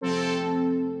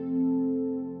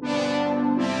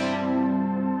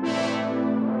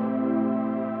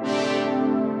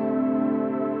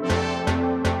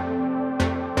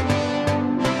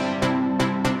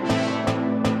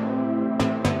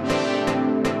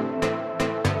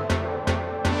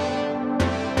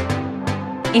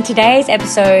In today's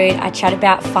episode, I chat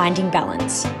about finding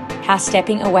balance, how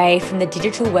stepping away from the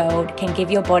digital world can give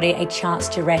your body a chance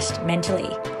to rest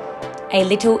mentally, a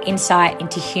little insight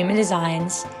into human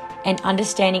designs and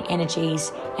understanding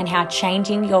energies, and how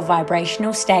changing your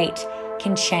vibrational state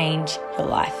can change your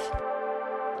life.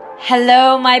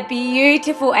 Hello, my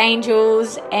beautiful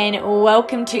angels, and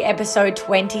welcome to episode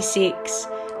 26.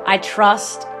 I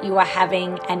trust you are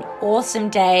having an awesome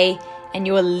day and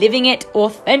you are living it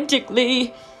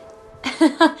authentically.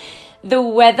 The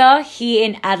weather here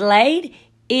in Adelaide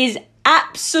is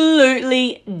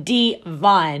absolutely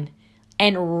divine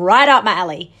and right up my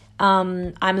alley.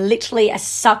 I'm literally a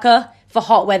sucker for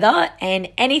hot weather, and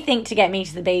anything to get me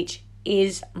to the beach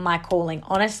is my calling.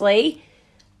 Honestly,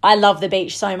 I love the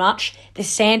beach so much. The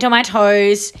sand on my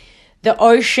toes, the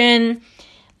ocean.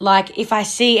 Like if I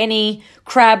see any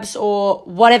crabs or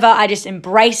whatever, I just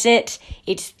embrace it.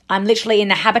 I'm literally in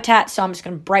the habitat, so I'm just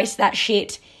going to embrace that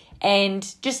shit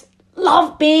and just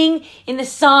love being in the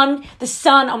sun. The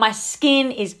sun on my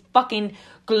skin is fucking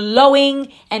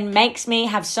glowing and makes me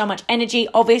have so much energy,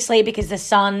 obviously, because the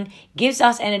sun gives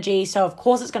us energy. So of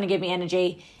course it's going to give me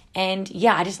energy. And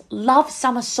yeah, I just love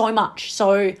summer so much.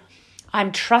 So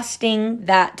I'm trusting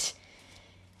that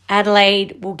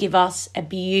Adelaide will give us a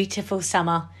beautiful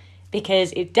summer,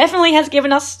 because it definitely has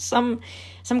given us some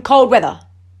cold weather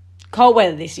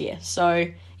this year. So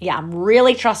yeah, I'm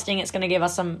really trusting it's going to give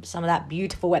us some of that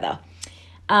beautiful weather.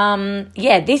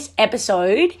 This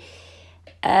episode,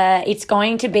 it's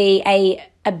going to be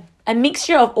a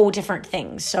mixture of all different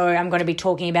things. So I'm going to be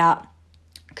talking about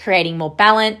creating more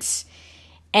balance,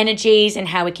 energies and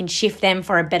how we can shift them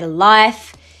for a better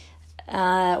life,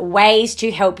 ways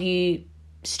to help you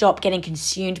stop getting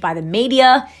consumed by the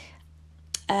media,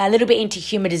 a little bit into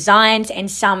human designs and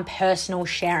some personal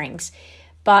sharings.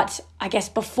 But I guess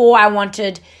before I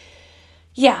wanted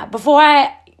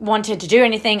to do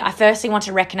anything, I firstly want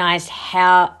to recognize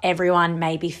how everyone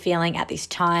may be feeling at this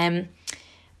time.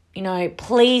 You know,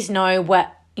 please know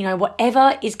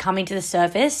whatever is coming to the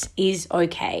surface is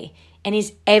okay and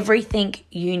is everything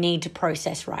you need to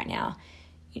process right now.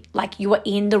 Like, you are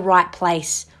in the right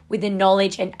place with the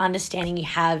knowledge and understanding you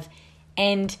have,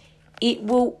 and it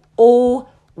will all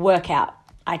work out.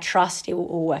 I trust it will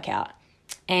all work out.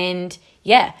 And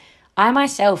yeah, I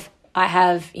myself, I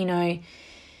have,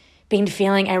 been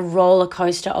feeling a roller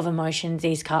coaster of emotions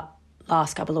these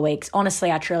last couple of weeks.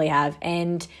 Honestly, I truly have.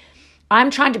 And I'm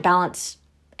trying to balance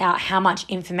out how much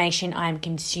information I'm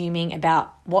consuming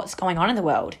about what's going on in the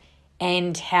world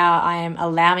and how I am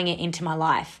allowing it into my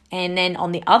life. And then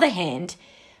on the other hand,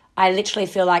 I literally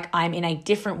feel like I'm in a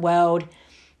different world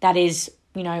that is,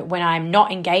 when I'm not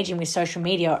engaging with social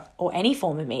media or any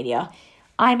form of media,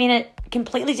 I'm in a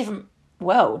completely different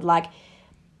world, like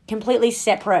completely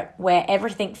separate, where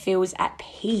everything feels at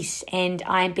peace and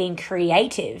I'm being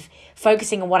creative,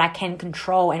 focusing on what I can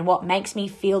control and what makes me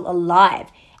feel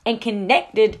alive and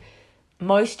connected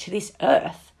most to this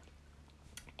earth.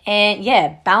 And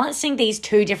yeah, balancing these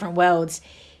two different worlds,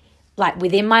 like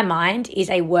within my mind, is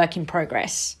a work in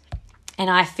progress. And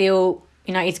I feel,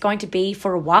 it's going to be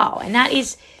for a while. And that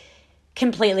is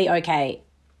completely okay.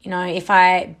 If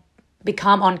I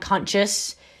become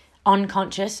unconscious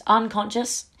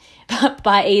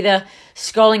by either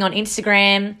scrolling on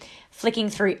Instagram, flicking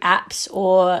through apps,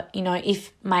 or,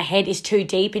 if my head is too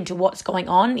deep into what's going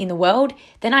on in the world,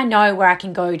 then I know where I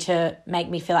can go to make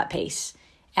me feel at peace,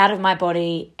 out of my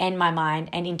body and my mind,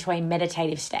 and into a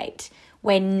meditative state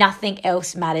where nothing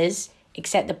else matters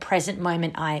except the present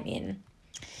moment I am in.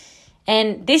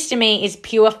 And this to me is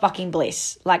pure fucking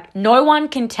bliss. Like, no one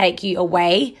can take you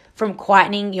away from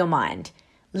quietening your mind,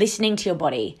 listening to your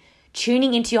body,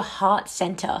 tuning into your heart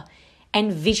center,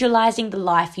 and visualizing the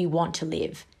life you want to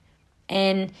live.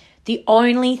 And the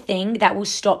only thing that will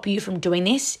stop you from doing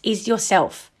this is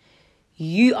yourself.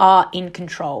 You are in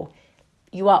control.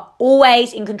 You are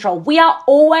always in control. We are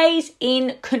always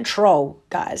in control,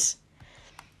 guys.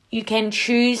 You can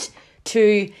choose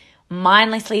to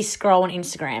mindlessly scroll on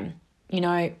Instagram,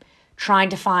 trying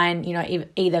to find,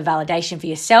 either validation for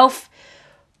yourself,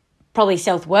 probably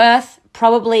self-worth,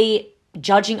 probably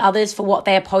judging others for what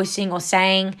they're posting or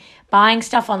saying, buying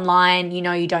stuff online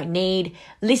you don't need,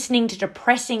 listening to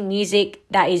depressing music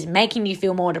that is making you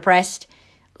feel more depressed.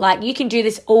 Like, you can do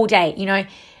this all day,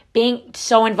 being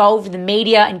so involved with the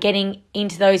media and getting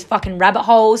into those fucking rabbit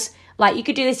holes. Like, you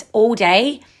could do this all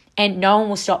day and no one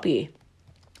will stop you.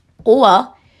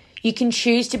 Or you can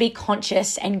choose to be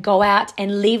conscious and go out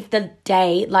and live the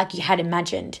day like you had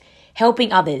imagined,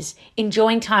 helping others,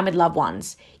 enjoying time with loved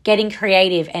ones, getting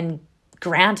creative and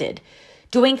grounded,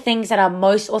 doing things that are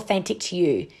most authentic to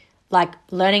you, like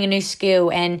learning a new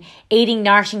skill and eating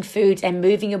nourishing foods and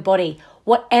moving your body.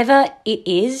 Whatever it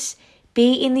is,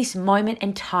 be in this moment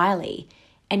entirely,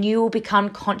 and you will become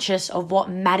conscious of what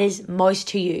matters most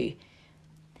to you.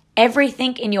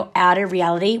 Everything in your outer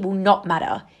reality will not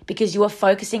matter because you are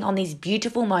focusing on these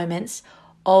beautiful moments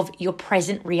of your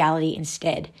present reality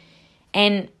instead.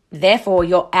 And therefore,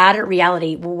 your outer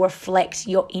reality will reflect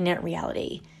your inner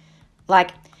reality.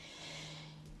 Like,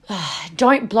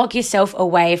 don't block yourself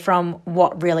away from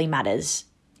what really matters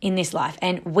in this life.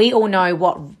 And we all know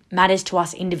what matters to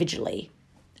us individually.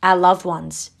 Our loved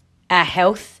ones, our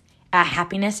health, our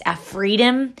happiness, our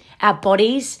freedom, our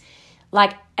bodies,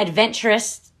 like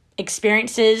adventurous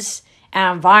experiences,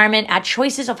 our environment, our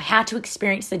choices of how to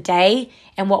experience the day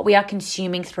and what we are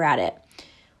consuming throughout it.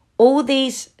 All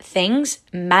these things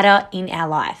matter in our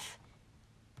life.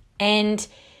 And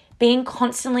being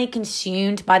constantly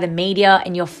consumed by the media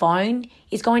and your phone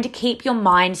is going to keep your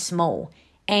mind small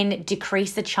and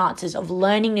decrease the chances of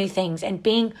learning new things and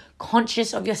being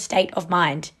conscious of your state of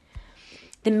mind.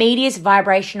 The media's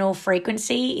vibrational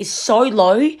frequency is so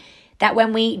low that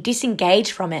when we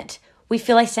disengage from it, we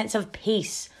feel a sense of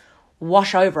peace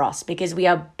wash over us because we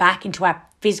are back into our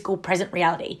physical present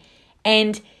reality.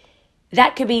 And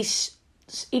that could be,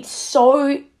 it's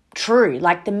so true.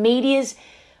 Like the media's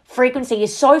frequency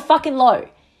is so fucking low.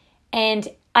 And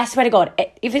I swear to God,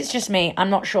 if it's just me, I'm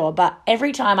not sure. But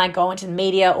every time I go into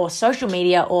media or social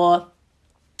media, or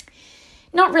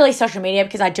not really social media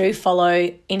because I do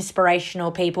follow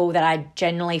inspirational people that I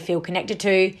genuinely feel connected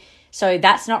to. So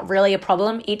that's not really a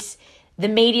problem. It's the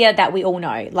media that we all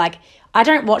know. Like, I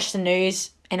don't watch the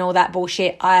news and all that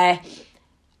bullshit. I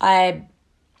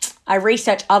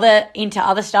research into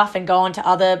other stuff and go on to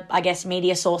other, I guess,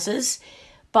 media sources.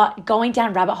 But going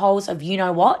down rabbit holes of you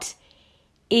know what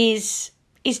is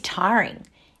tiring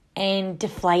and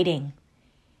deflating.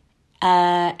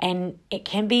 And it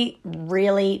can be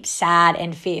really sad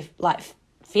and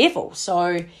fearful.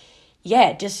 So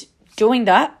yeah, just doing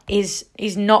that is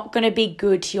not going to be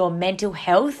good to your mental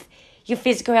health, your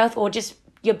physical health, or just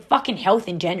your fucking health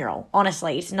in general.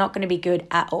 Honestly, it's not going to be good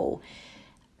at all.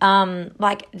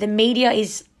 Like the media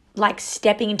is like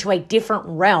stepping into a different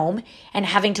realm and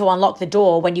having to unlock the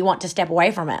door when you want to step away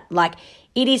from it. Like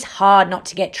it is hard not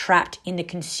to get trapped in the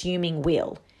consuming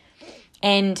wheel.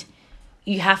 And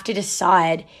you have to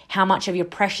decide how much of your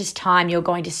precious time you're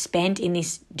going to spend in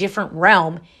this different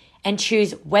realm and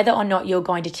choose whether or not you're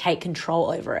going to take control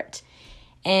over it.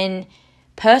 And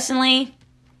personally,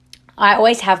 I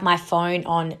always have my phone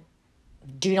on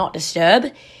do not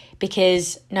disturb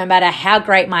because no matter how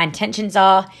great my intentions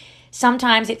are,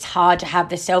 sometimes it's hard to have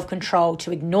the self-control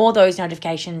to ignore those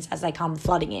notifications as they come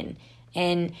flooding in.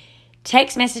 And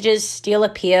text messages still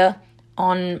appear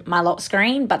on my lock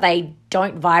screen, but they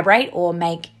don't vibrate or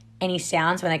make any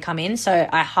sounds when they come in. So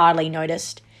I hardly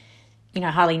notice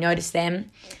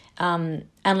them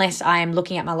unless I am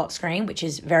looking at my lock screen, which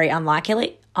is very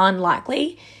unlikely.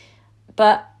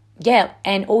 But yeah,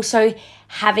 and also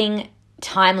having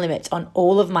time limits on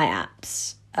all of my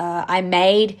apps.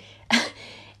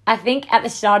 I think at the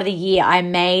start of the year, I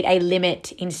made a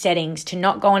limit in settings to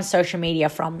not go on social media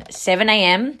from 7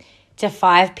 a.m. to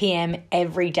 5 p.m.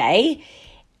 every day.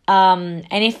 And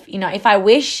if I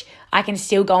wish, I can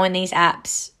still go in these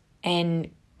apps and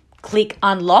click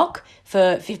unlock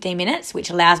for 15 minutes,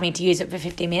 which allows me to use it for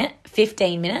 15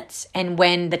 minutes. And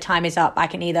when the time is up, I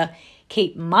can either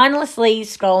keep mindlessly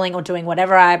scrolling or doing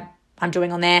whatever I'm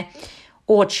doing on there,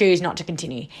 or choose not to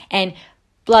continue. And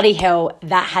bloody hell,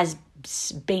 that has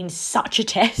been such a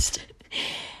test.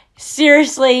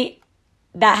 Seriously,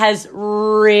 that has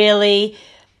really,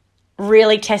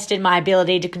 really tested my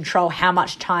ability to control how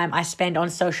much time I spend on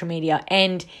social media.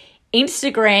 And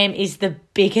Instagram is the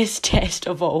biggest test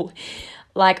of all.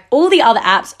 Like all the other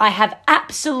apps, I have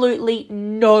absolutely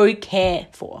no care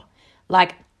for.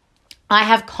 Like I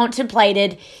have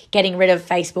contemplated getting rid of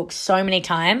Facebook so many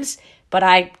times, but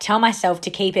I tell myself to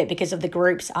keep it because of the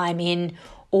groups I'm in,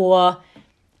 or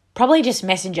probably just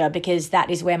Messenger because that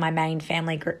is where my main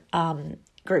family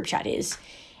group chat is.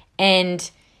 And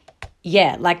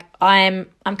yeah, like I'm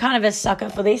kind of a sucker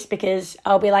for this because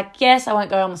I'll be like, yes, I won't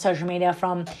go on social media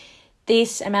from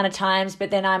this amount of times,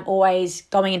 but then I'm always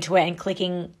going into it and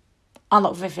clicking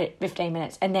unlock for 15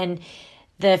 minutes. And then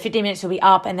the 15 minutes will be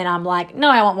up and then I'm like, no,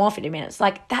 I want more 15 minutes.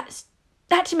 Like that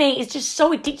to me is just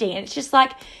so addicting. And it's just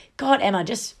like, God, Emma,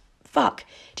 just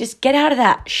get out of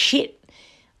that shit.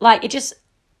 Like it just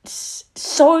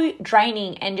so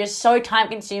draining and just so time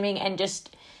consuming and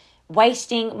just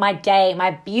wasting my day,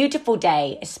 my beautiful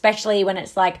day, especially when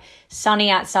it's like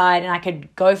sunny outside and I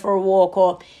could go for a walk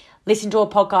or listen to a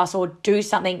podcast or do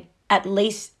something at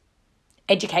least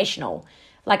educational.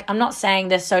 Like, I'm not saying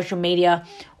that social media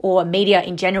or media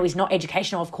in general is not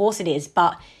educational. Of course it is.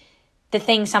 But the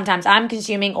things sometimes I'm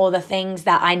consuming, or the things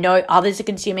that I know others are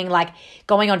consuming, like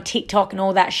going on TikTok and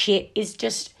all that shit, is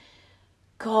just,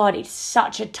 God, it's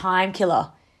such a time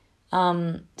killer.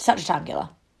 Such a time killer.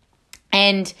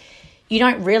 And you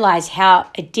don't realize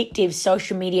how addictive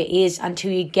social media is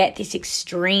until you get this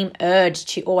extreme urge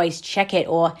to always check it,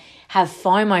 or have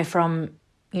FOMO from,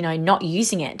 not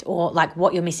using it, or like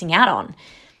what you're missing out on.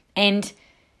 And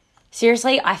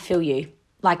seriously, I feel you.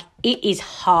 Like, it is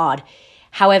hard.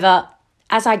 However,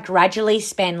 as I gradually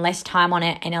spend less time on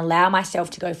it and allow myself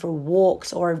to go for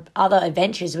walks or other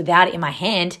adventures without it in my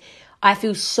hand, I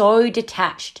feel so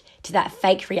detached to that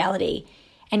fake reality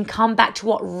and come back to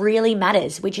what really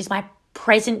matters, which is my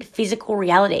present physical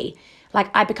reality. Like,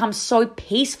 I become so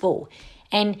peaceful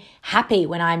and happy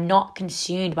when I'm not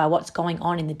consumed by what's going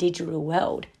on in the digital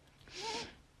world.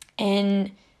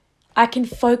 And I can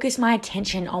focus my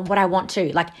attention on what I want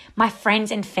to, like my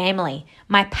friends and family,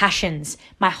 my passions,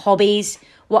 my hobbies,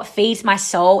 what feeds my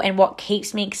soul and what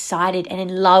keeps me excited and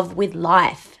in love with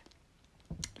life.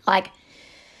 Like,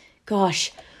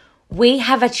 gosh, we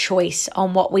have a choice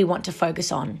on what we want to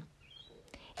focus on.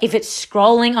 If it's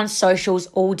scrolling on socials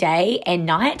all day and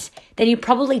night, then you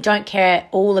probably don't care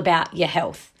all about your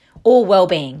health or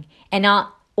well-being and aren't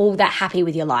all that happy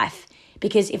with your life.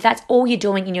 Because if that's all you're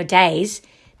doing in your days,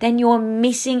 then you're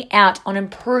missing out on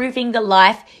improving the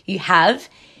life you have,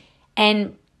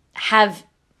 and have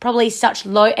probably such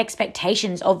low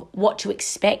expectations of what to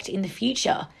expect in the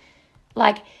future.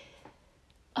 Like,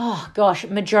 oh gosh,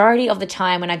 majority of the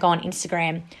time when I go on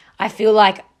Instagram, I feel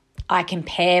like I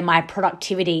compare my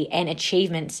productivity and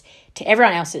achievements to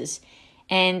everyone else's.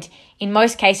 And in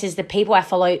most cases, the people I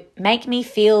follow make me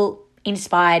feel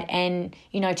inspired and,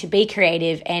 to be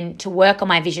creative and to work on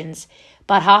my visions.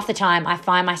 But half the time I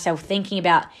find myself thinking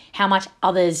about how much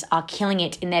others are killing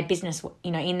it in their business,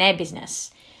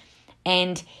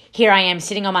 And here I am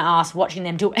sitting on my ass watching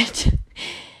them do it.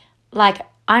 Like,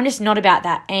 I'm just not about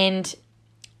that. And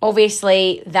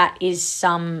obviously that is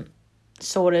some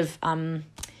sort of, I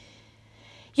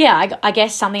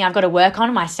guess something I've got to work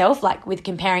on myself, like with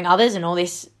comparing others and all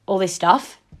this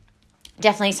stuff.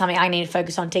 Definitely something I need to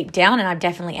focus on deep down, and I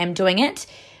definitely am doing it.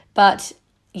 But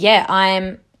yeah,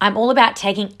 I'm all about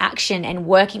taking action and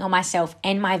working on myself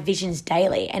and my visions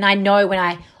daily. And I know when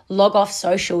I log off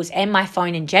socials and my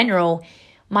phone in general,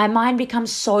 my mind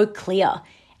becomes so clear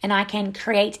and I can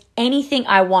create anything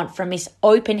I want from this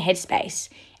open headspace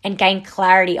and gain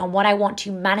clarity on what I want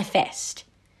to manifest.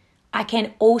 I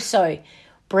can also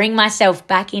bring myself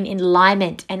back in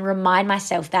alignment and remind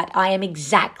myself that I am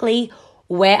exactly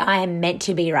where I am meant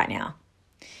to be right now.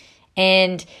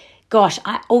 And gosh,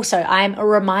 I'm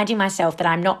reminding myself that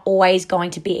I'm not always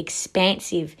going to be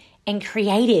expansive and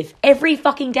creative every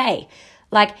fucking day.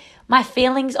 Like, my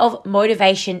feelings of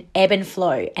motivation ebb and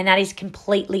flow, and that is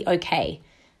completely okay.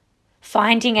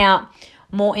 Finding out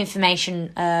more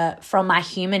information from my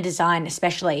human design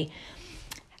especially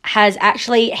has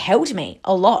actually helped me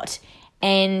a lot.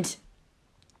 And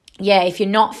yeah, if you're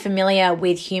not familiar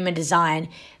with human design,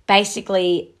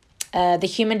 basically the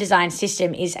human design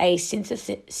system is a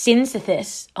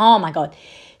synthesis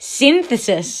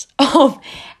of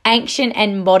ancient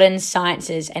and modern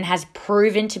sciences, and has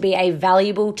proven to be a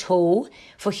valuable tool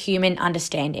for human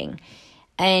understanding.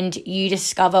 And you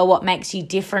discover what makes you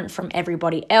different from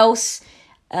everybody else.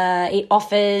 It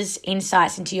offers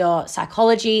insights into your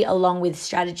psychology, along with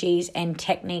strategies and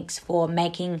techniques for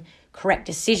making correct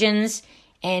decisions,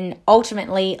 and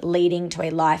ultimately leading to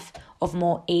a life of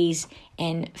more ease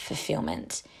and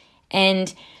fulfillment.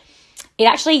 And it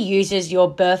actually uses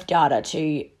your birth data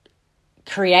to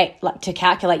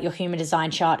calculate your human design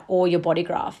chart or your body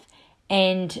graph.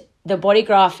 And the body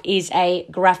graph is a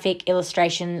graphic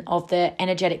illustration of the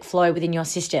energetic flow within your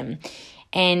system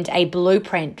and a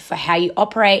blueprint for how you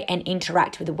operate and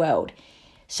interact with the world.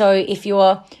 So if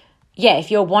you're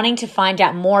wanting to find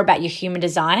out more about your human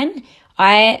design,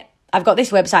 I've got this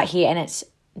website here, and it's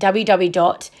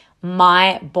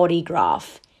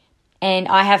www.mybodygraph. And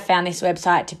I have found this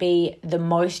website to be the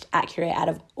most accurate out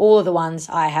of all of the ones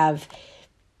I have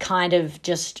kind of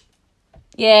just,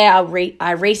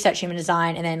 I research human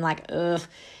design, and then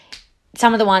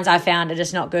some of the ones I found are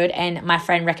just not good. And my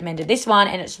friend recommended this one,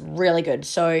 and it's really good.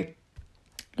 So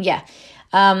yeah.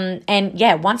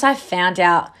 Once I found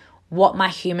out what my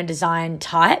human design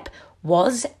type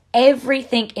was,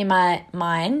 everything in my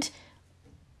mind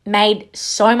made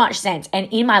so much sense,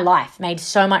 and in my life made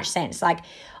so much sense. Like,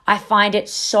 I find it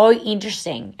so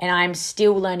interesting, and I'm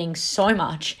still learning so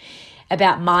much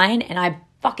about mine, and I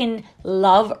fucking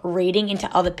love reading into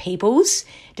other people's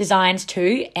designs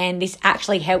too. And this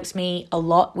actually helps me a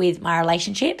lot with my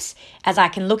relationships, as I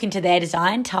can look into their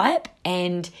design type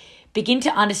and begin to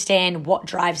understand what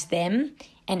drives them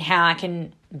and how I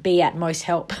can be at most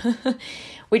help,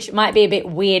 which might be a bit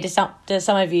weird to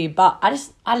some of you, but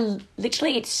I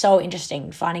literally, it's so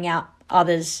interesting finding out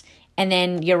others and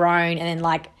then your own, and then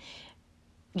like,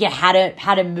 yeah,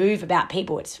 how to move about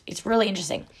people. It's really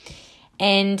interesting.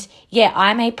 And yeah,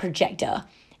 I'm a projector,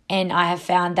 and I have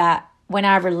found that when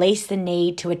I release the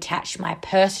need to attach my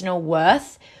personal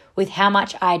worth with how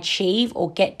much I achieve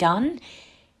or get done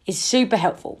is super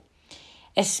helpful,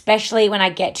 especially when I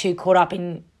get too caught up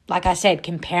in, like I said,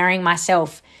 comparing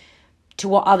myself to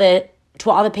what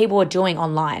other people are doing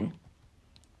online.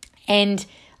 And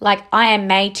like, I am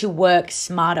made to work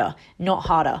smarter, not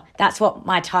harder. That's what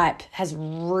my type has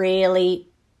really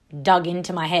dug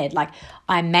into my head. Like,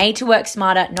 I'm made to work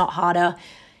smarter, not harder.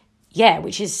 Yeah,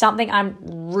 which is something I'm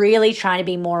really trying to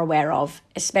be more aware of,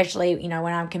 especially,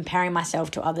 when I'm comparing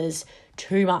myself to others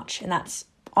too much. And that's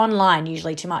online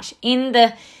usually too much. In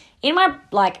my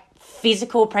like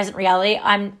physical present reality,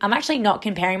 I'm actually not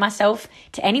comparing myself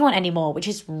to anyone anymore, which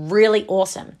is really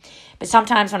awesome. But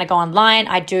sometimes when I go online,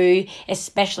 I do,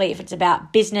 especially if it's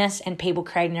about business and people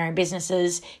creating their own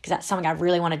businesses, because that's something I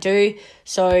really want to do.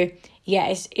 So yeah,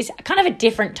 it's kind of a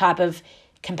different type of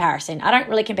comparison. I don't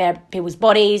really compare people's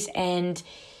bodies and,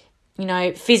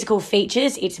 physical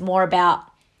features. It's more about,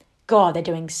 God, they're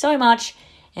doing so much,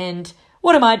 and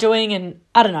what am I doing? And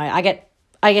I don't know, I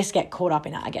get caught up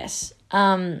in it, I guess.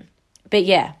 But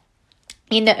yeah,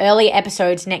 in the early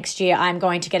episodes next year, I'm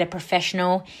going to get a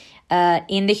professional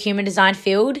in the human design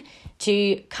field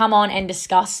to come on and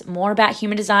discuss more about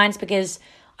human designs, because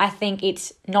I think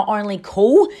it's not only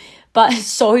cool, but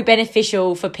so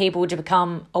beneficial for people to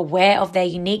become aware of their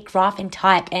unique graph and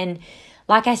type. And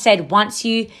like I said, once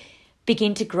you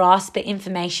begin to grasp the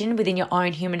information within your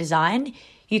own human design,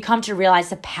 you come to realize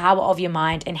the power of your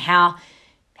mind and how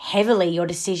heavily your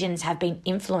decisions have been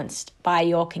influenced by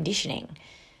your conditioning.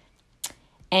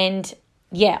 And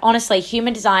yeah, honestly,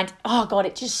 human design, oh God,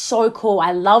 it's just so cool.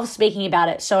 I love speaking about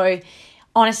it. So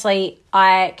honestly,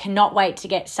 I cannot wait to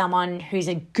get someone who's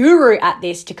a guru at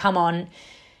this to come on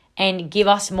and give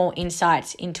us more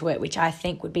insights into it, which I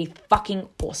think would be fucking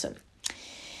awesome.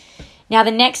 Now,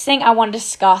 the next thing I want to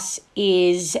discuss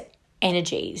is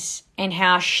energies, and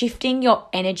how shifting your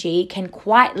energy can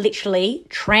quite literally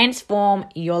transform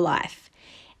your life.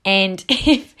 And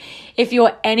if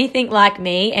you're anything like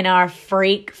me and are a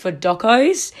freak for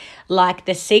docos, like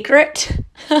The Secret,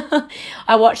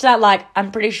 I watched that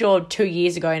I'm pretty sure 2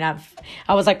 years ago, and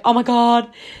I was like, oh my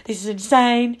God, this is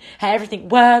insane, how everything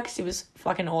works. It was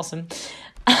fucking awesome.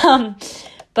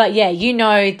 But yeah,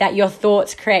 that your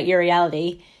thoughts create your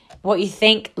reality. What you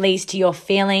think leads to your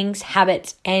feelings,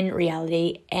 habits, and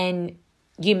reality. And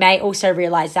you may also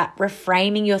realize that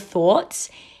reframing your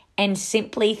thoughts and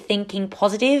simply thinking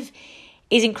positive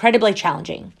is incredibly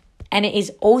challenging. And it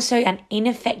is also an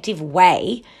ineffective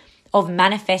way of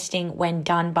manifesting when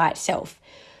done by itself.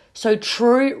 So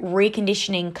true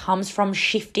reconditioning comes from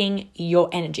shifting your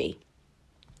energy.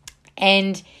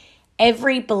 And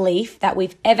every belief that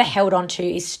we've ever held on to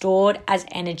is stored as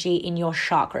energy in your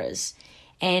chakras.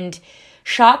 And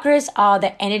chakras are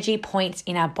the energy points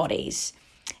in our bodies.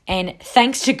 And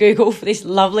thanks to Google for this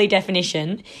lovely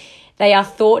definition, they are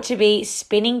thought to be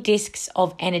spinning discs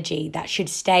of energy that should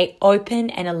stay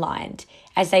open and aligned,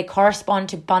 as they correspond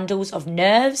to bundles of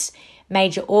nerves,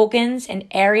 major organs, and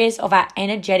areas of our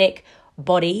energetic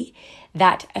body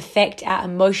that affect our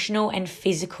emotional and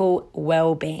physical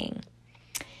well-being.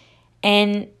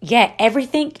 And yeah,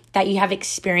 everything that you have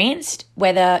experienced,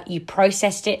 whether you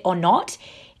processed it or not,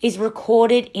 is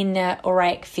recorded in the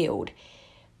auric field.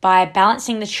 By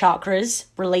balancing the chakras,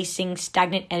 releasing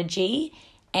stagnant energy,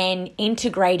 and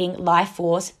integrating life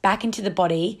force back into the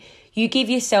body, you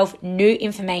give yourself new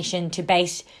information to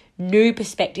base new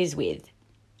perspectives with.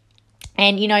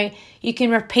 And you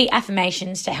can repeat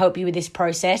affirmations to help you with this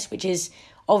process, which is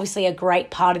obviously a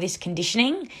great part of this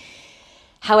conditioning.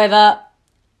 However,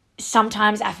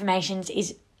 sometimes affirmations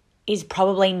is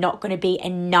probably not going to be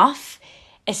enough,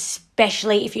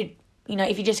 especially if you're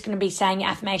just going to be saying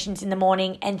affirmations in the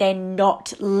morning and then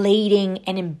not leading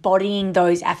and embodying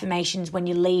those affirmations when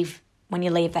you leave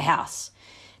the house.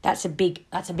 That's a big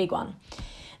one.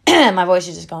 My voice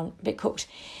has just gone a bit cooked.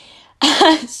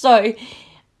 So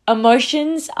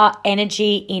emotions are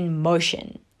energy in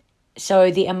motion. So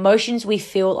the emotions we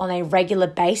feel on a regular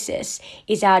basis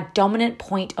is our dominant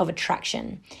point of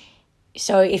attraction.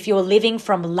 So if you're living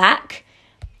from lack,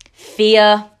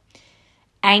 fear,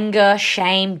 anger,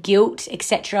 shame, guilt,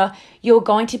 etc., you're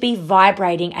going to be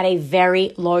vibrating at a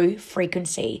very low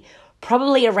frequency,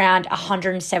 probably around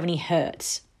 170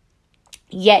 hertz.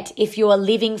 Yet, if you are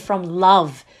living from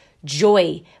love,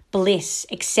 joy, bliss,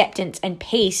 acceptance, and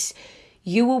peace,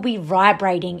 you will be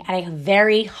vibrating at a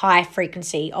very high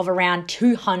frequency of around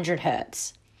 200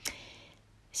 hertz.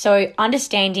 So,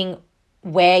 understanding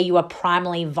where you are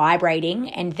primarily vibrating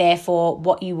and therefore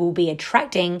what you will be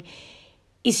attracting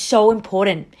is so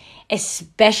important,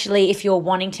 especially if you're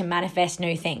wanting to manifest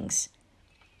new things.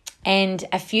 And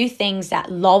a few things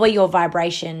that lower your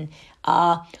vibration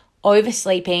are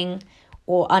oversleeping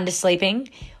or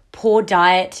undersleeping, poor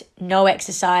diet, no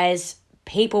exercise,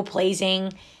 people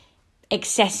pleasing,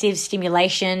 excessive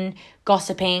stimulation,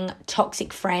 gossiping,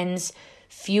 toxic friends,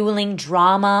 fueling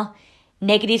drama,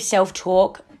 negative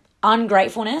self-talk,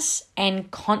 ungratefulness,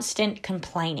 and constant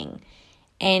complaining.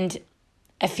 And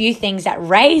a few things that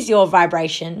raise your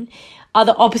vibration are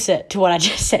the opposite to what I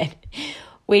just said,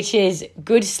 which is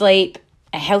good sleep,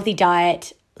 a healthy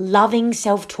diet, loving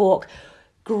self-talk,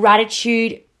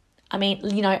 gratitude,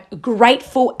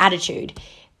 grateful attitude,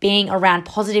 being around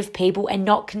positive people and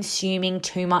not consuming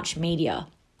too much media.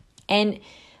 And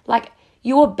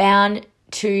you are bound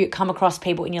to come across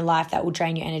people in your life that will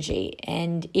drain your energy.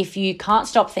 And if you can't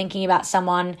stop thinking about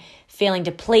someone feeling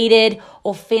depleted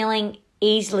or feeling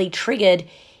easily triggered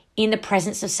in the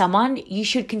presence of someone, you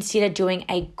should consider doing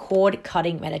a cord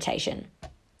cutting meditation.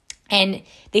 And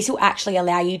this will actually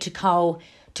allow you to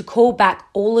call back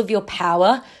all of your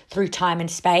power through time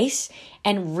and space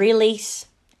and release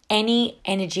any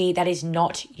energy that is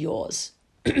not yours.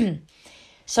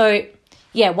 So,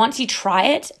 once you try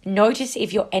it, notice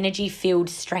if your energy field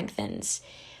strengthens.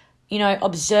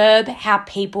 Observe how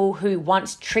people who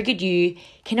once triggered you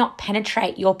cannot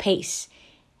penetrate your peace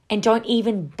and don't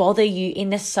even bother you in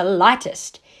the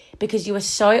slightest because you are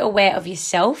so aware of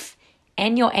yourself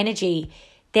and your energy.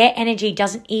 Their energy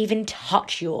doesn't even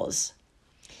touch yours.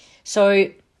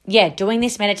 So, doing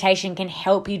this meditation can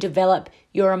help you develop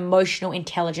your emotional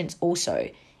intelligence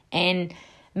also. And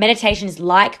meditations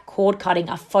like cord cutting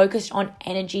are focused on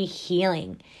energy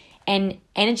healing. And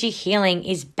energy healing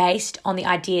is based on the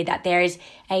idea that there is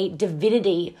a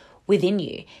divinity within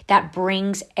you that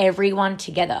brings everyone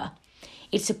together.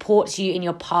 It supports you in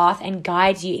your path and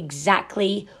guides you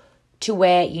exactly to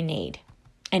where you need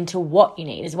and to what you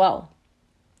need as well.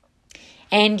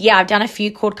 And I've done a few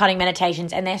cord cutting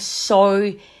meditations and they're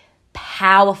so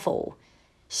powerful,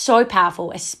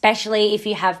 especially if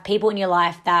you have people in your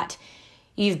life that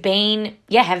you've been,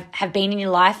 have been in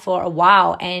your life for a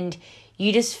while and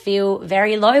you just feel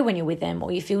very low when you're with them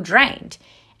or you feel drained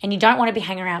and you don't want to be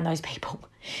hanging around those people.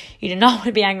 You do not want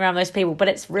to be hanging around those people, but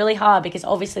it's really hard because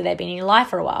obviously they've been in your life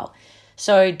for a while.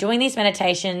 So doing these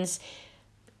meditations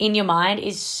in your mind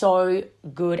is so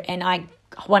good and I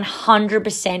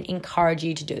 100% encourage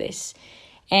you to do this.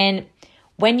 And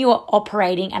when you are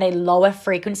operating at a lower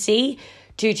frequency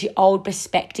due to old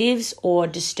perspectives or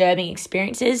disturbing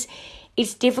experiences,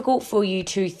 it's difficult for you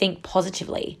to think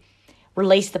positively,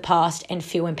 release the past, and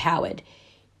feel empowered.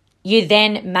 You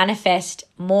then manifest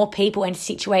more people and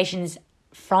situations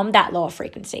from that lower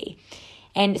frequency.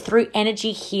 And through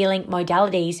energy healing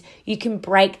modalities, you can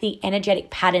break the energetic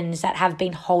patterns that have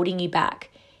been holding you back.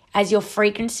 As your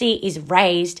frequency is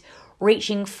raised,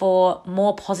 reaching for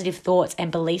more positive thoughts and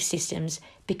belief systems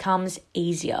becomes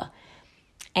easier.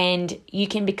 And you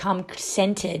can become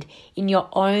centered in your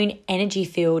own energy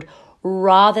field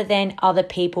rather than other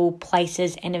people,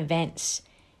 places, and events.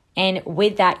 And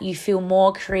with that, you feel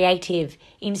more creative,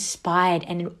 inspired,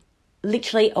 and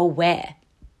literally aware.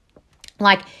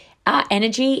 Our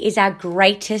energy is our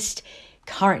greatest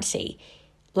currency.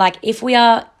 If we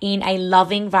are in a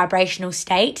loving vibrational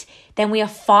state, then we are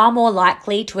far more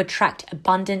likely to attract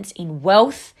abundance in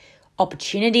wealth,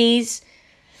 opportunities,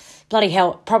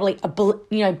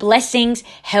 blessings,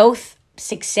 health,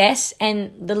 success,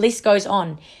 and the list goes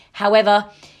on. However,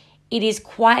 it is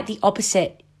quite the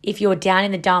opposite if you're down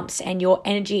in the dumps and your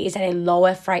energy is at a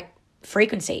lower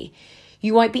frequency.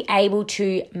 You won't be able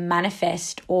to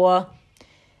manifest or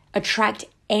attract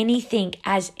anything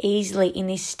as easily in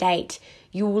this state.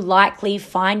 You will likely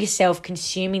find yourself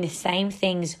consuming the same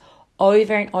things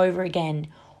over and over again,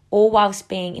 all whilst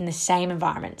being in the same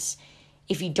environments,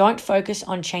 if you don't focus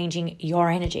on changing your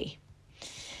energy.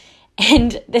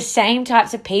 And the same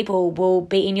types of people will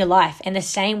be in your life, and the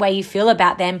same way you feel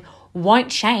about them won't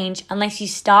change unless you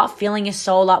start filling your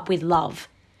soul up with love.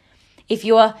 If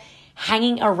you're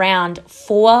hanging around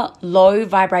 4 low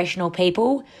vibrational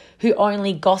people who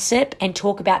only gossip and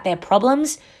talk about their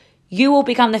problems, you will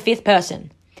become the 5th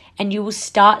person. and you will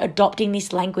start adopting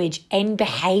this language and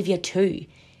behavior too.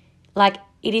 Like,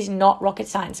 it is not rocket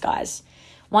science, guys.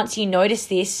 Once you notice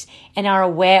this and are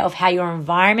aware of how your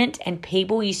environment and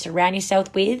people you surround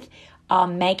yourself with are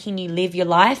making you live your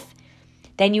life,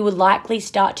 then you will likely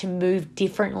start to move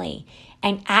differently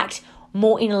and act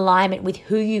more in alignment with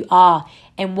who you are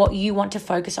and what you want to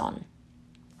focus on.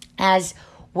 As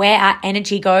where our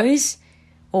energy goes,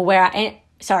 or where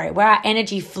our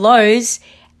energy flows,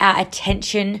 our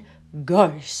attention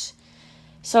goes.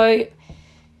 So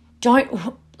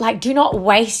do not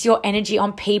waste your energy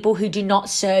on people who do not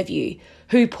serve you,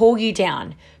 who pull you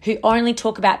down, who only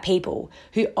talk about people,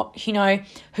 who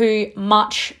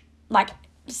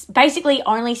basically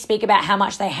only speak about how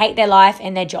much they hate their life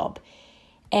and their job.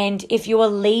 And if you are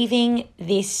leaving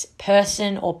this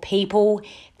person or people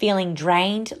feeling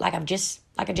drained, like I just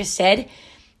said,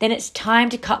 then it's time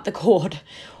to cut the cord,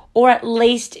 or at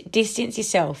least distance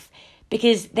yourself,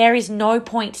 because there is no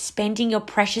point spending your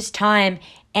precious time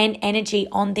and energy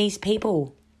on these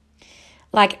people.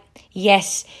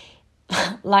 Yes,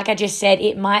 like I just said,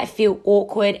 it might feel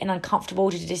awkward and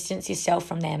uncomfortable to distance yourself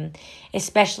from them,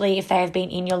 especially if they have been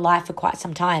in your life for quite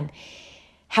some time.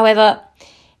 However,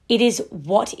 it is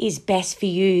what is best for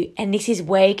you, and this is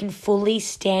where you can fully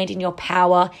stand in your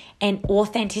power and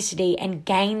authenticity and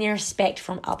gain the respect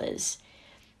from others.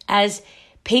 As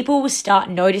people will start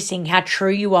noticing how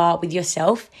true you are with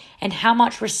yourself and how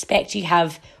much respect you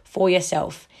have for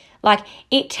yourself.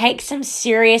 It takes some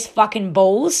serious fucking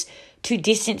balls to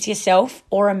distance yourself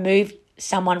or remove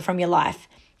someone from your life.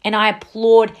 And I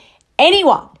applaud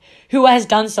anyone who has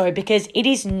done so, because it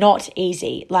is not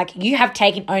easy. You have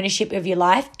taken ownership of your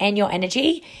life and your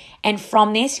energy. And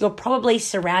from this, you're probably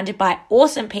surrounded by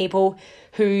awesome people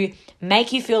who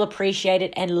make you feel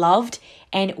appreciated and loved.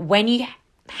 And when you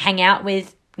hang out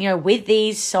with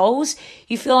these souls,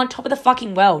 you feel on top of the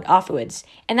fucking world afterwards.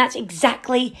 And that's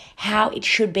exactly how it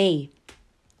should be.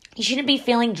 You shouldn't be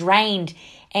feeling drained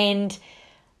and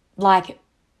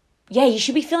you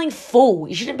should be feeling full.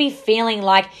 You shouldn't be feeling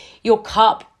like your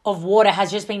cup of water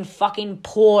has just been fucking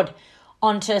poured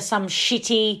onto some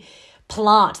shitty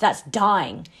plant that's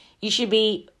dying.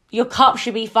 Your cup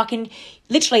should be fucking,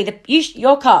 literally,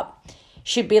 your cup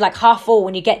should be half full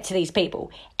when you get to these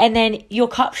people. And then your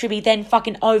cup should be then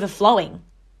fucking overflowing,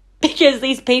 because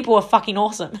these people are fucking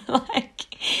awesome.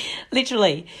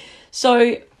 Literally.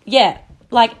 So, yeah,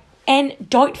 and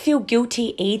don't feel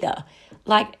guilty either.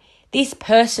 This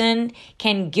person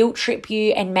can guilt trip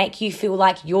you and make you feel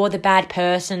like you're the bad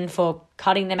person for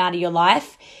cutting them out of your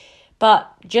life. But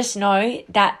just know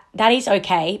that that is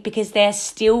okay, because they're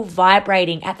still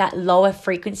vibrating at that lower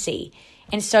frequency.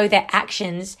 And so their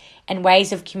actions and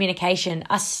ways of communication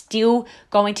are still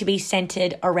going to be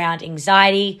centered around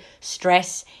anxiety,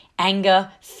 stress,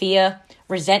 anger, fear,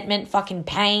 resentment, fucking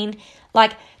pain.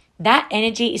 That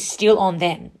energy is still on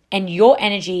them. And your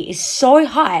energy is so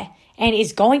high, and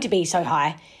is going to be so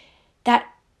high, that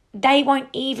they won't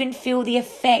even feel the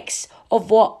effects of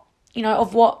what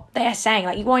they're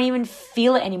saying. You won't even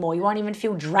feel it anymore. You won't even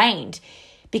feel drained,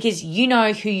 because you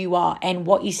know who you are and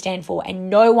what you stand for, and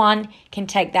no one can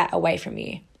take that away from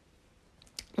you.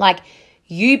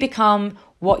 You become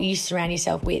what you surround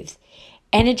yourself with.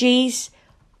 Energies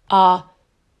are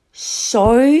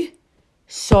so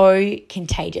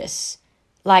contagious.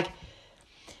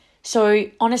 So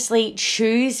honestly,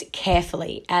 choose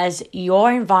carefully, as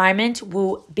your environment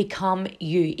will become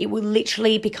you. It will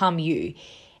literally become you.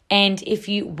 And if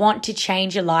you want to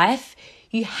change your life,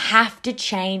 you have to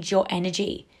change your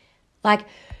energy.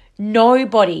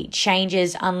 Nobody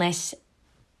changes unless,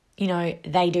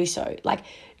 they do so.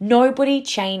 Nobody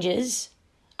changes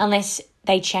unless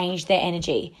they change their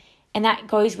energy. And that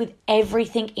goes with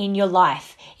everything in your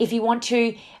life. If you want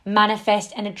to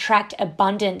manifest and attract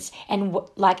abundance and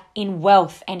in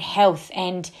wealth and health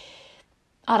and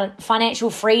financial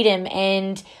freedom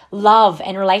and love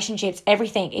and relationships,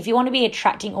 everything. If you want to be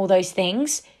attracting all those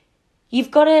things,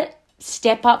 you've got to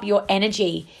step up your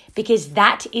energy, because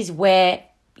that is where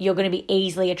you're going to be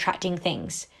easily attracting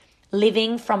things.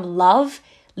 Living from love,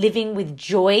 living with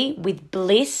joy, with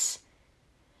bliss,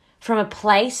 from a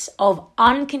place of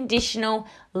unconditional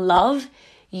love,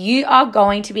 you are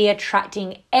going to be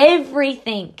attracting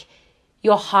everything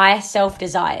your higher self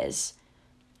desires.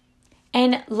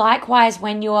 And likewise,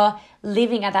 when you're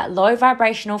living at that low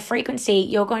vibrational frequency,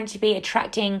 you're going to be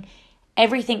attracting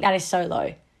everything that is so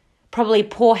low. Probably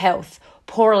poor health,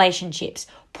 poor relationships,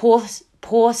 poor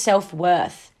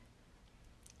self-worth.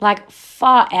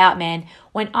 Far out, man.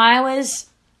 When I was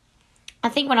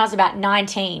about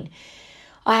 19,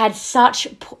 I had such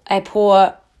a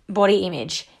poor body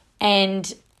image,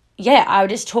 and I would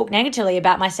just talk negatively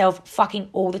about myself fucking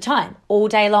all the time, all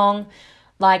day long,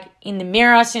 like in the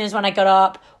mirror as soon as when I got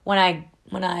up, when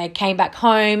I came back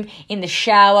home, in the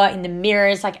shower, in the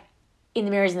mirrors, like in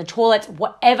the mirrors in the toilets,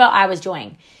 whatever I was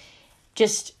doing,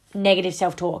 just negative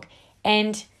self-talk.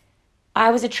 And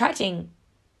I was attracting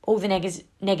all the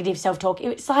negative self-talk.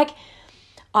 It's like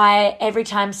every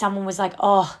time someone was like,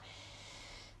 oh,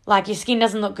 like your skin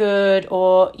doesn't look good,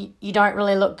 or you don't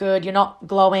really look good, you're not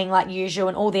glowing like usual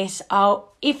and all this,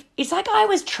 if it's like I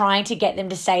was trying to get them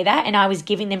to say that, and I was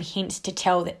giving them hints to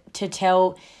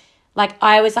tell, like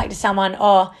I was like to someone,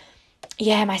 oh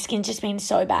yeah, my skin's just been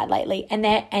so bad lately, and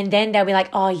then they'll be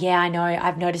like, oh yeah, I know,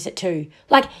 I've noticed it too.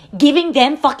 Like giving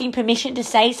them fucking permission to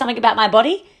say something about my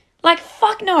body, like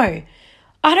fuck no.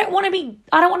 I don't want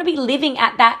to be living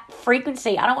at that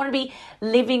frequency. I don't want to be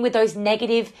living with those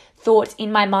negative thoughts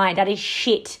in my mind. That is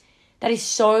shit. That is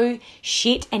so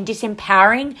shit and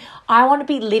disempowering. I want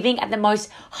to be living at the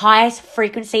most highest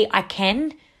frequency I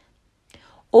can,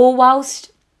 all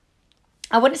whilst,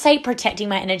 I wouldn't say protecting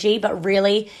my energy, but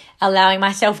really allowing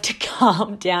myself to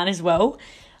calm down as well.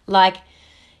 Like,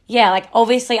 yeah, like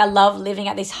obviously I love living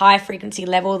at this high frequency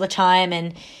level all the time,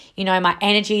 and you know, my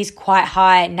energy is quite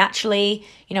high naturally.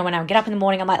 You know, when I get up in the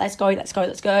morning, I'm like, let's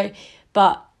go.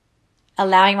 But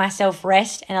allowing myself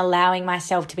rest and allowing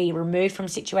myself to be removed from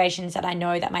situations that I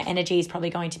know that my energy is probably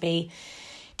going to be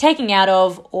taking out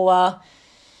of, or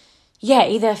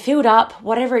either filled up,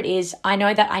 whatever it is. I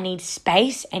know that I need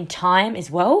space and time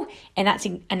as well. And that's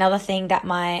another thing that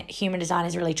my human design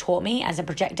has really taught me as a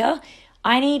projector.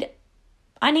 I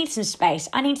need some space.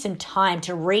 I need some time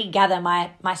to regather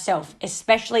myself,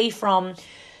 especially from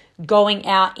going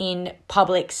out in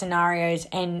public scenarios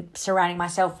and surrounding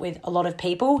myself with a lot of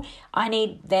people. I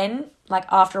need then, like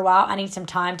after a while, I need some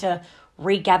time to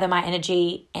regather my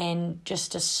energy and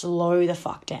just to slow the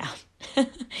fuck down.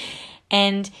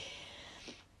 And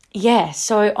yeah,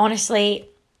 so honestly,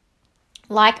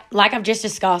 like I've just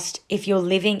discussed, if you're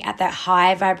living at that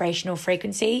high vibrational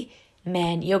frequency,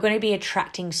 man, you're going to be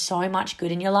attracting so much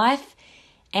good in your life.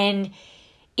 And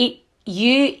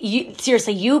you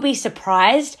seriously, you'll be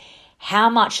surprised how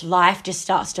much life just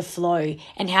starts to flow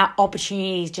and how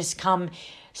opportunities just come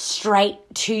straight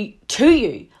to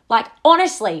you. Like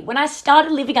honestly, when I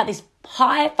started living at this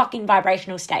high fucking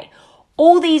vibrational state,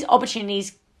 all these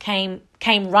opportunities came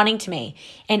running to me,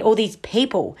 and all these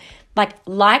people,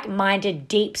 like-minded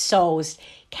deep souls,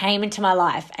 came into my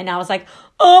life, and I was like,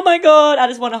 oh my God, I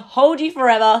just want to hold you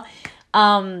forever.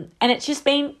 And it's just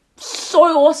been so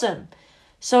awesome.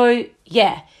 So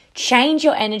yeah, change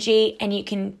your energy and you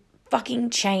can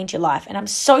fucking change your life. And I'm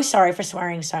so sorry for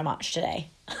swearing so much today.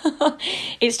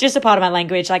 It's just a part of my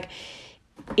language. Like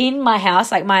in my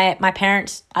house, like my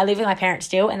parents, I live with my parents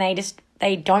still, and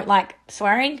they don't like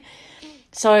swearing.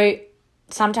 So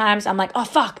sometimes I'm like, oh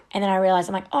fuck. And then I realize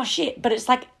I'm like, oh shit. But it's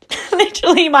like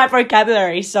literally my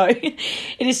vocabulary. So it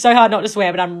is so hard not to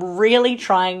swear, but I'm really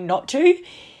trying not to.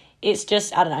 It's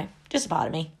just, I don't know, just a part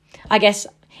of me. I guess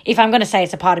if I'm going to say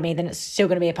it's a part of me, then it's still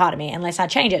going to be a part of me unless I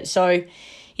change it. So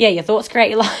yeah, your thoughts create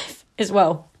your life as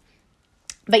well.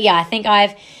 But yeah, I think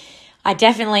I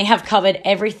definitely have covered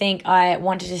everything I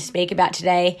wanted to speak about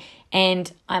today.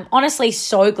 And I'm honestly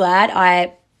so glad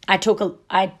I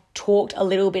talked a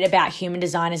little bit about human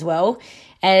design as well,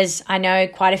 as I know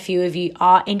quite a few of you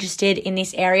are interested in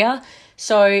this area.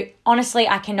 So honestly,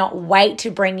 I cannot wait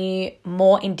to bring you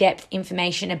more in-depth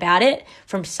information about it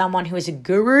from someone who is a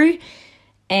guru.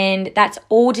 And that's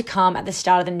all to come at the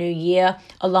start of the new year,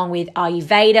 along with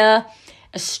Ayurveda,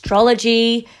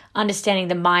 astrology, understanding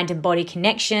the mind and body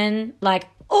connection. Like,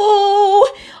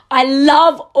 oh, I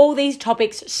love all these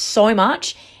topics so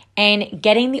much. And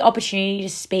getting the opportunity to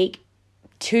speak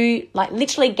to, like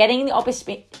literally getting the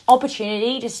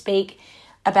opportunity to speak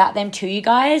about them to you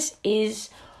guys is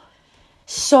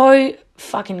so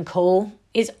fucking cool.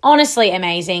 It's honestly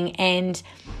amazing. And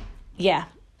yeah,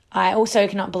 I also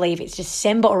cannot believe it's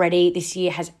December already. This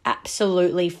year has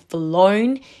absolutely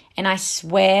flown. And I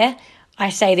swear I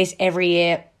say this every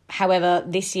year. However,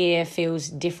 this year feels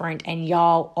different, and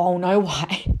y'all all know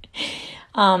why.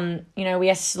 We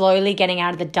are slowly getting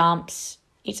out of the dumps.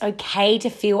 It's okay to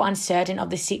feel uncertain of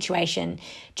the situation.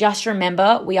 Just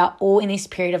remember, we are all in this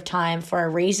period of time for a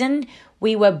reason.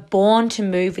 We were born to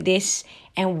move with this,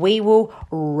 and we will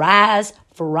rise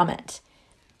from it.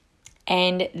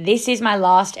 And this is my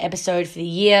last episode for the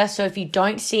year. So if you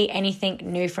don't see anything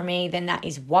new from me, then that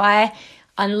is why.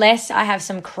 Unless I have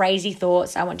some crazy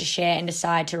thoughts I want to share and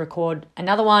decide to record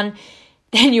another one,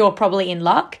 then you're probably in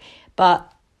luck.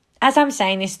 But as I'm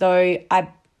saying this though, I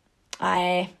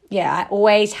I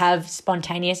always have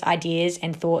spontaneous ideas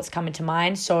and thoughts come into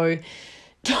mind. So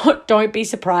don't be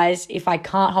surprised if I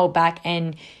can't hold back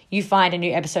and you find a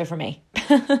new episode from me.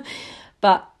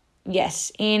 But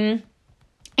yes, in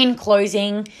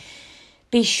closing,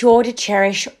 be sure to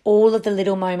cherish all of the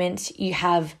little moments you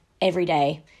have every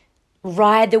day.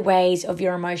 Ride the waves of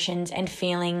your emotions and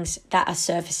feelings that are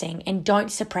surfacing and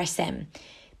don't suppress them.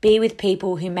 Be with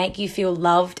people who make you feel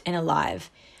loved and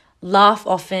alive. Laugh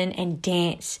often and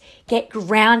dance. Get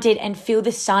grounded and feel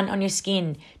the sun on your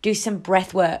skin. Do some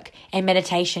breath work and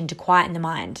meditation to quieten the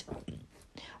mind.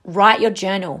 Write your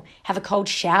journal. Have a cold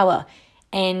shower.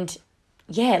 And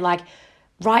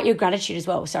write your gratitude as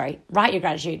well. Write your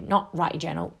gratitude, not write your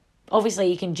journal.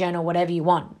 Obviously, you can journal whatever you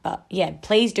want. But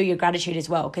please do your gratitude as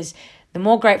well, because the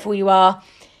more grateful you are,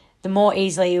 the more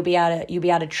easily you'll be able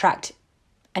to attract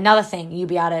another thing. You'll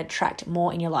be able to attract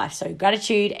more in your life. So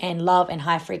gratitude and love and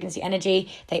high frequency energy,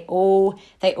 they all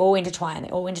intertwine. They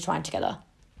all intertwine together.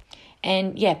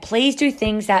 And please do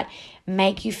things that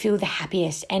make you feel the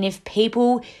happiest. And if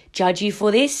people judge you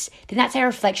for this, then that's a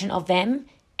reflection of them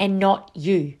and not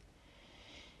you.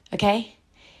 Okay?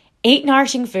 Eat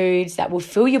nourishing foods that will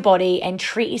fill your body and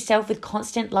treat yourself with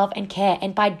constant love and care.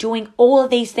 And by doing all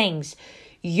of these things,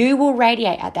 you will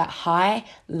radiate at that high,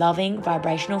 loving,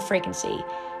 vibrational frequency.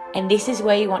 And this is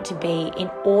where you want to be in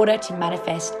order to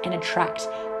manifest and attract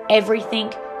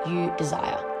everything you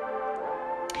desire.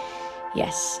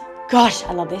 Yes. Gosh,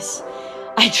 I love this.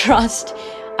 I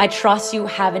trust you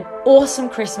have an awesome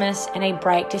Christmas and a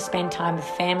break to spend time with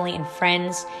family and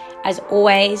friends. As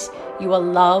always, you are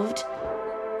loved,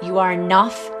 you are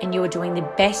enough, and you are doing the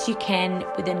best you can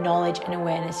with the knowledge and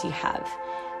awareness you have.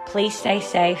 Please stay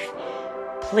safe.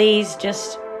 Please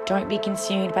just don't be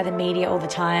consumed by the media all the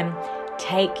time.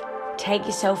 Take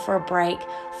yourself for a break,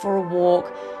 for a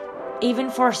walk, even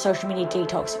for a social media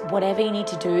detox. Whatever you need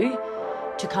to do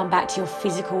to come back to your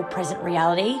physical present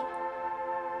reality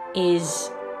is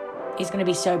going to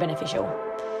be so beneficial.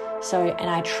 And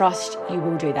I trust you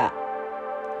will do that.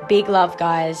 Big love,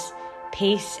 guys.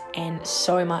 Peace and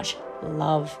so much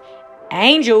love.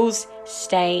 Angels,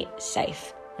 stay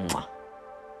safe. Mwah.